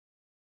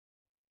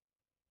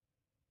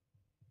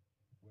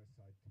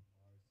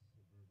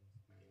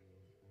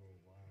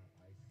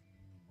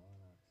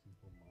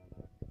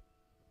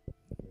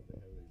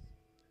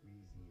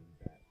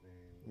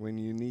when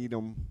you need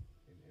 'em.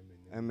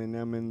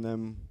 Eminem and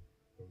them.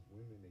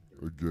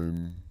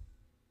 Again.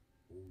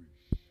 Holy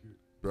shit.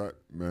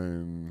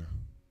 Batman.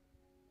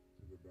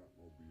 To the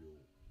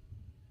Batmobile.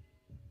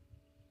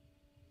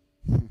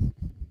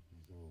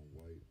 He's on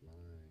white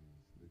lines.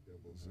 The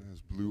devil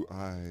has blue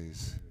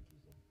eyes.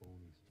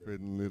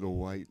 Spreading little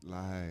white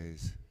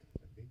lies.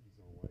 I think he's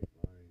on white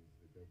lines.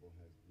 The devil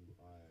has blue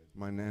eyes.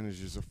 My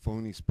manager's a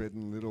phony,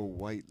 spreading little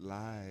white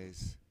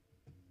lies.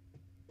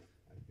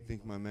 I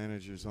think my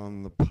manager's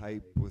on the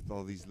pipe with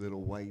all these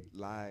little white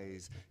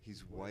lies.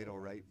 He's white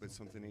alright, but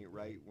something ain't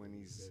right when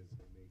he's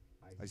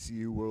I see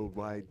you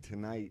worldwide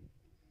tonight.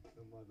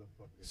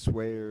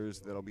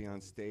 Swears that I'll be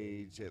on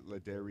stage at La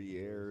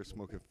Derriere,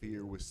 smoking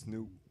fear with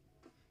Snoop.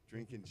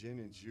 Drinking gin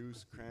and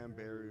juice,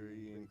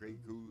 cranberry and Grey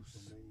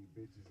Goose.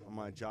 On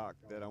my jock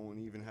that I won't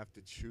even have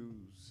to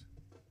choose.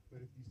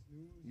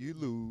 You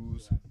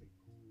lose.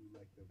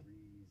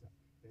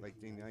 Like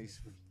the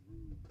nice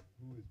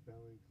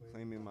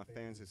claiming my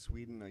fans in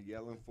Sweden are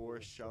yelling for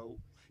a show.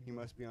 He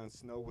must be on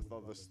snow with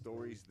all the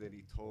stories that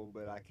he told,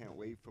 but I can't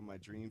wait for my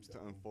dreams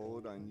to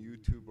unfold on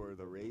YouTube or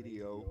the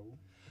radio.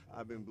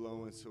 I've been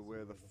blowing, so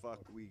where the fuck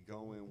we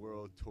going?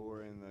 World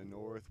tour in the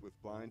north with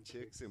blonde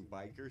chicks in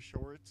biker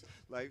shorts.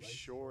 Life's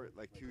short,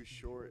 like too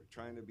short,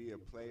 trying to be a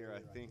player.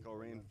 I think I'll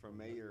reign for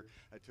mayor.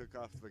 I took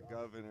off the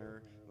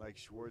governor like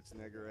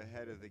Schwarzenegger,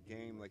 ahead of the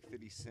game like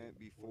 50 Cent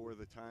before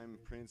the time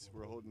Prince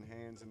were holding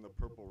hands in the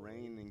purple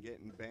rain and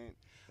getting bent.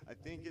 I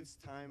think it's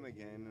time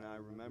again, and I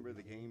remember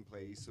the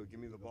gameplay, so give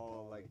me the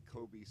ball like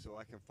Kobe so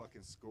I can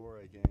fucking score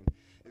again.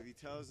 If he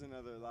tells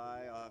another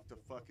lie, I'll have to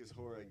fuck his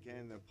whore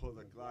again, then pull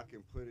the Glock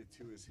and put it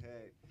to his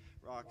head.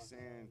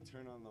 Roxanne,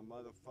 turn on the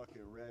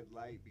motherfucking red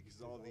light,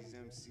 because all these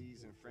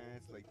MCs in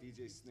France, like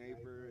DJ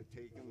Sniper, are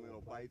taking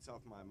little bites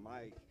off my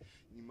mic.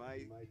 You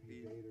might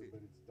be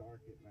but it's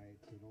dark at night,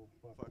 so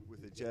don't fuck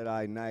with a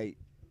Jedi Knight.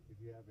 If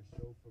you have a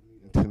show for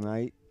me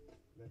Tonight,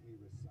 let me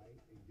recite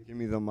and give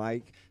me the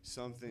mic.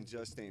 Something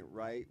just ain't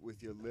right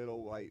with your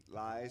little white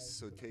lies,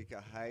 so take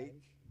a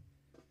hike.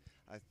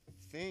 I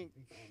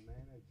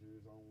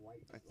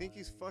think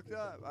he's fucked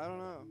up. I don't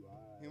know.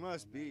 He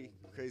must be.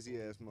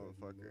 Crazy ass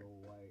motherfucker.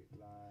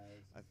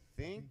 I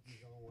think.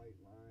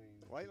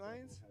 White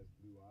lines?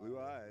 Blue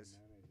eyes.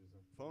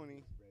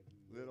 Phony.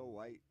 Little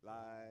white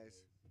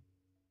lies.